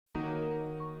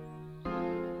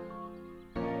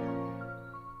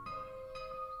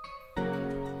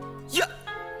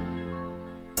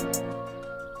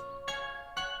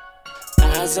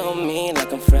Eyes on me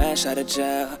like I'm fresh out of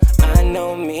jail. I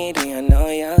know me, do you know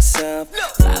yourself?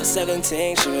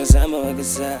 5'17", she resemble a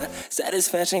gazelle.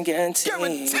 Satisfaction guaranteed.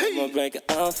 I'ma break it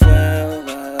off well,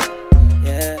 well,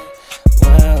 yeah,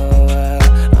 well,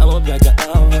 well. I'ma break it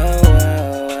off well,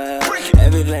 well, well.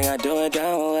 Everything I do it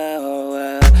down well,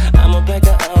 well. I'ma break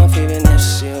it off even if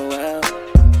she well,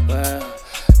 well,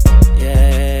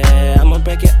 yeah. I'ma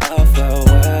break it off well,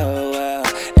 well, well.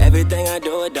 Everything I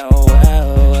do it down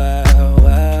well, well,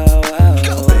 well,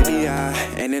 well. Baby, I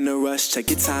ain't in a rush, take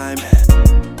your time.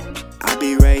 I'll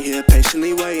be right here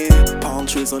patiently waiting. Palm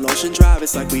trees on Ocean Drive,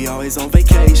 it's like we always on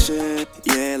vacation.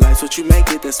 Yeah, life's what you make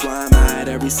it, that's why I'm high at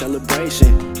every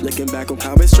celebration. Looking back on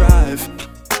Commerce Drive,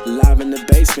 live in the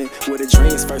basement, where the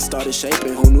dreams first started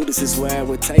shaping. Who knew this is where it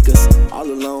would take us? All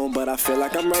alone, but I feel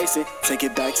like I'm racing. Take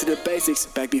it back to the basics,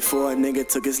 back before a nigga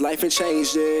took his life and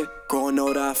changed it. Growing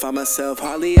older, I find myself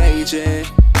hardly aging.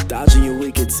 Dodging your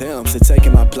weak attempts and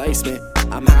taking my placement.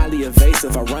 I'm highly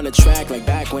evasive, I run a track like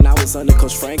back when I was under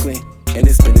Coach Franklin. And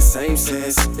it's been the same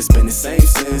since, it's been the same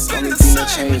since. Only thing that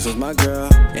changed was my girl,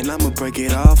 and I'ma break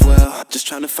it off well. Just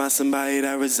trying to find somebody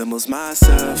that resembles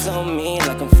myself. Eyes on me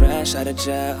like I'm fresh out of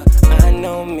jail. I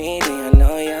know me, do you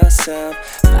know yourself?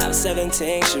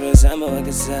 5'17", she resemble a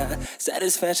gazelle.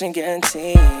 Satisfaction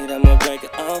guaranteed. I'ma break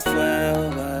it off well,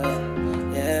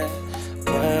 well, yeah,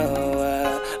 well,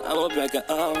 well. I'ma break it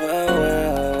off well,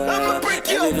 well, well.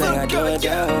 Everything I do it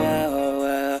down well,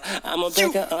 well. I'ma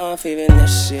break it off even if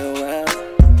she well,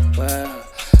 well,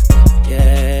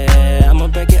 yeah. I'ma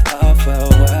break it off well,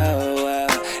 well, well.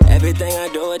 Everything I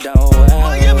do it down well,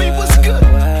 Miami, what's good?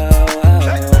 well,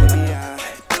 well.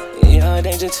 You're a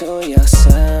danger to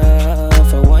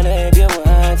yourself. I wonder if you're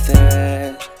worth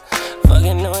it.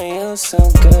 Fucking on you so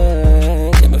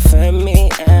good. Can prefer me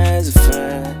as a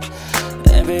friend.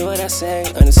 Every word I say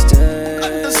understood.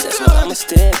 That's why I'ma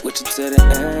stick with you to the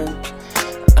end.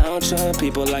 I don't trust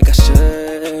people like I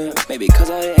should. Maybe cause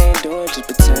all you ain't doing just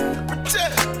pretend.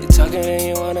 You talking and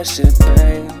you wanna shit,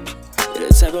 babe. You're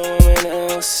the type of woman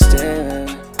that'll stay.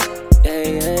 Yeah,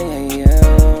 yeah, yeah,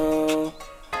 yeah.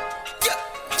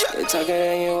 You talking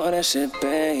and you wanna shit,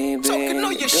 baby. Talking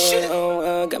on your shit. Oh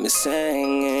well, got me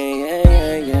singing. Yeah,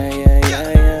 yeah, yeah, yeah,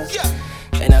 yeah, yeah.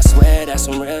 And I swear that's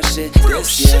some real shit.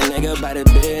 This year, nigga, by the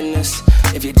business.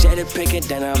 If you're Jada Pickett,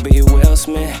 then I'll be Will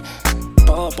Smith.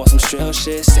 Pull up on some real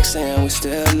shit. 6 a.m. we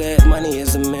still lit. Money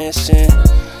is a mission.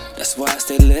 That's why I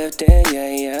stay lifting, yeah,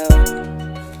 yeah.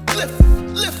 Lift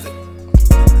it,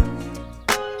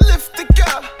 lift it,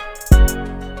 girl.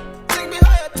 Take me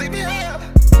higher, take me higher.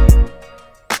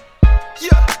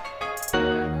 Yeah.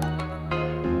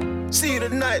 See you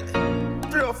tonight.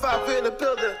 305 in the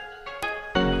building.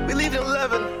 We leave at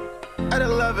 11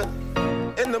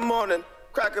 in the morning.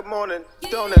 Crack of morning,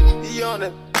 stoning,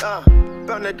 yawning.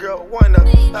 Burn that girl, wind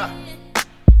up.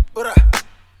 What up?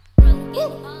 Woo.